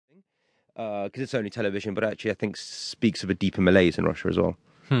because it's only television, but actually I think speaks of a deeper malaise in Russia as well.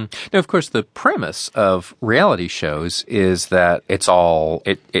 Now, of course, the premise of reality shows is that it's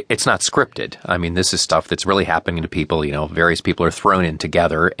not scripted. I mean, this is stuff that's really happening to people. You know, various people are thrown in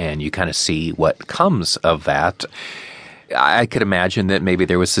together, and you kind of see what comes of that. I could imagine that maybe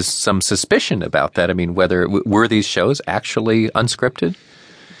there was some suspicion about that. I mean, were these shows actually unscripted?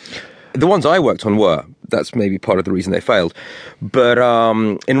 The ones I worked on were. That's maybe part of the reason they failed. But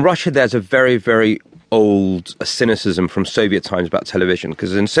in Russia, there's a very, very old cynicism from Soviet times about television,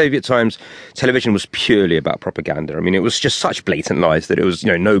 because in Soviet times, television was purely about propaganda. I mean, it was just such blatant lies that it was,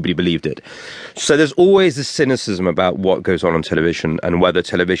 nobody believed it. So there's always this cynicism about what goes on television and whether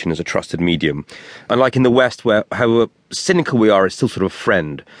television is a trusted medium. Unlike in the West, where however cynical we are, it's still sort of a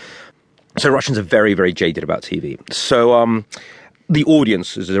friend. So Russians are very, very jaded about TV. So the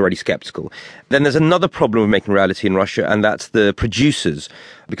audience is already skeptical. Then there's another problem with making reality in Russia, and that's the producers.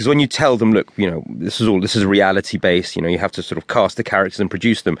 Because when you tell them, look, this is reality based, you have to sort of cast the characters and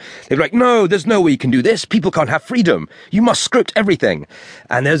produce them. They're like, no, there's no way you can do this. People can't have freedom. You must script everything.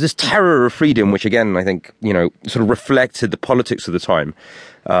 And there's this terror of freedom, which again, I think, sort of reflected the politics of the time,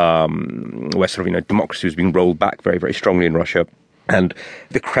 where sort of, democracy was being rolled back very, very strongly in Russia. And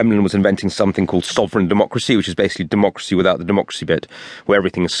the Kremlin was inventing something called sovereign democracy, which is basically democracy without the democracy bit, where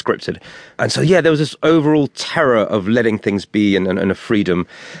everything is scripted. And so, there was this overall terror of letting things be and a freedom.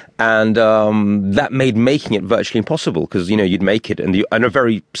 And that made making it virtually impossible, because, you'd make it and a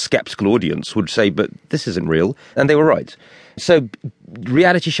very skeptical audience would say, but this isn't real. And they were right. So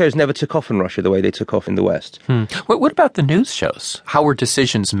reality shows never took off in Russia the way they took off in the West. What about the news shows? How were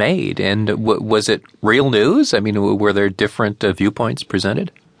decisions made? And was it real news? I mean, were there different viewpoints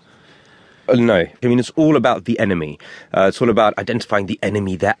presented? No. I mean, it's all about the enemy. It's all about identifying the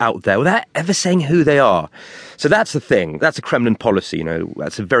enemy. They're out there without ever saying who they are. So that's the thing. That's a Kremlin policy,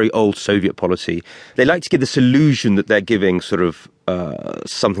 That's a very old Soviet policy. They like to give this illusion that they're giving sort of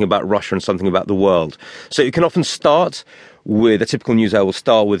something about Russia and something about the world. So you can often start with a typical news hour will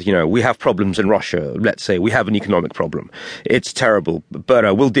start with, we have problems in Russia. Let's say we have an economic problem. It's terrible, but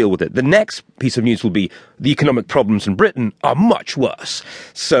we'll deal with it. The next piece of news will be the economic problems in Britain are much worse.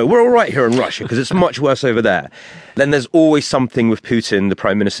 So we're all right here in Russia because it's much worse over there. Then there's always something with Putin, the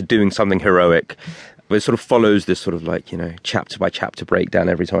prime minister, doing something heroic. But it sort of follows this sort of chapter by chapter breakdown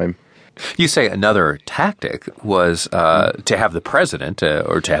every time. You say another tactic was to have the president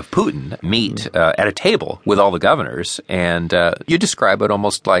or to have Putin meet at a table with all the governors, and you describe it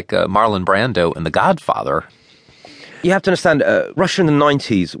almost like Marlon Brando in The Godfather. You have to understand, Russia in the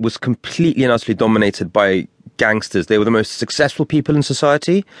 90s was completely and utterly dominated by gangsters. They were the most successful people in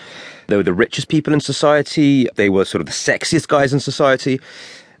society. They were the richest people in society. They were sort of the sexiest guys in society.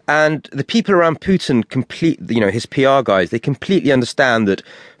 And the people around Putin his PR guys, they completely understand that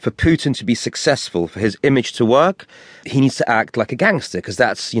for Putin to be successful, for his image to work, he needs to act like a gangster, because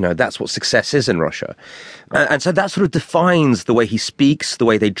that's what success is in Russia. And so that sort of defines the way he speaks, the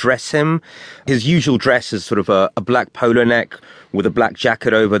way they dress him. His usual dress is sort of a black polo neck with a black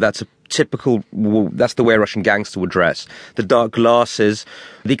jacket over. That's the way a Russian gangster would dress. The dark glasses,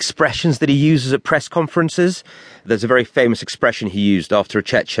 the expressions that he uses at press conferences. There's a very famous expression he used after a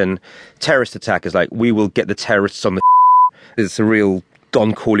Chechen terrorist attack, is like, we will get the terrorists on the It's a real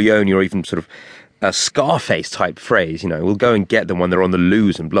Don Corleone or even sort of a Scarface type phrase, we'll go and get them when they're on the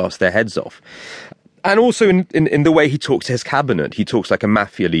loose and blast their heads off. And also in the way he talks to his cabinet, he talks like a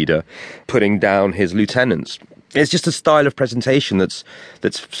mafia leader, putting down his lieutenants. It's just a style of presentation that's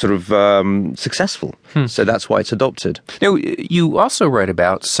sort of successful. So that's why it's adopted. Now, you also write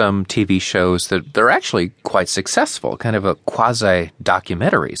about some TV shows that they're actually quite successful, kind of a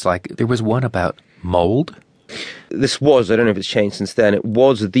quasi-documentaries. Like there was one about mold. This was, I don't know if it's changed since then, it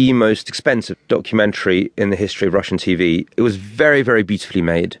was the most expensive documentary in the history of Russian TV. It was very, very beautifully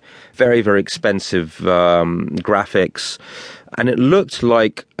made, very, very expensive graphics, and it looked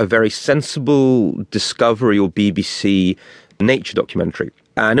like a very sensible Discovery or BBC nature documentary.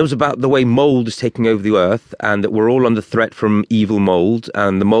 And it was about the way mold is taking over the earth, and that we're all under threat from evil mold,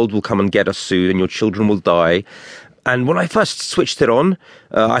 and the mold will come and get us soon, and your children will die. And when I first switched it on,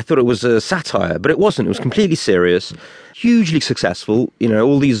 I thought it was a satire, but it wasn't. It was completely serious, hugely successful.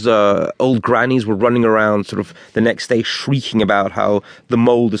 All these old grannies were running around sort of the next day shrieking about how the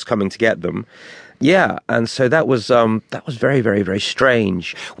mold is coming to get them. Yeah, and so that was very, very, very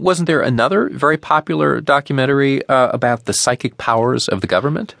strange. Wasn't there another very popular documentary about the psychic powers of the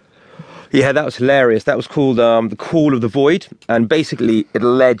government? Yeah, that was hilarious. That was called The Call of the Void. And basically, it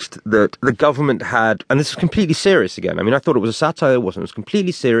alleged that the government had, and this is completely serious again. I mean, I thought it was a satire. It wasn't. It was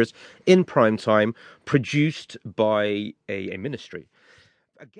completely serious, in prime time, produced by a ministry.